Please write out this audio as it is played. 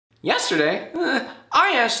Yesterday,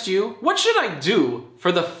 I asked you, what should I do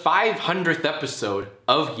for the 500th episode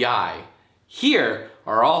of YIAY? Here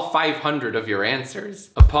are all 500 of your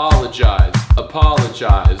answers. Apologize,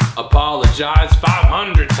 apologize, apologize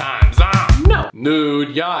 500 times, No. Nude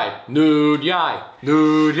YIAY, nude YIAY,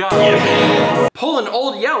 nude YIAY. Yeah. Pull an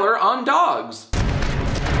old yeller on dogs.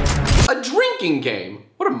 A drinking game.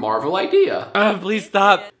 What a Marvel idea. Please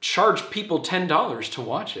stop. Charge people $10 to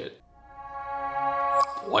watch it.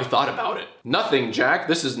 Oh, I thought about it. Nothing, Jack.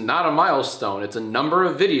 This is not a milestone. It's a number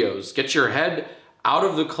of videos. Get your head out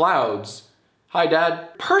of the clouds. Hi,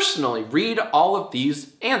 Dad. Personally, read all of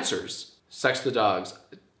these answers. Sex the dogs.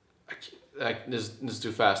 This is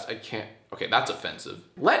too fast. I can't. Okay, that's offensive.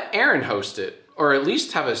 Let Erin host it, or at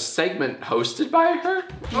least have a segment hosted by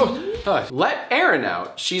her. Let Erin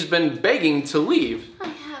out. She's been begging to leave. I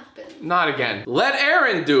have been. Not again. Let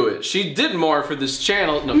Erin do it. She did more for this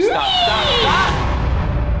channel. No, stop, stop, stop.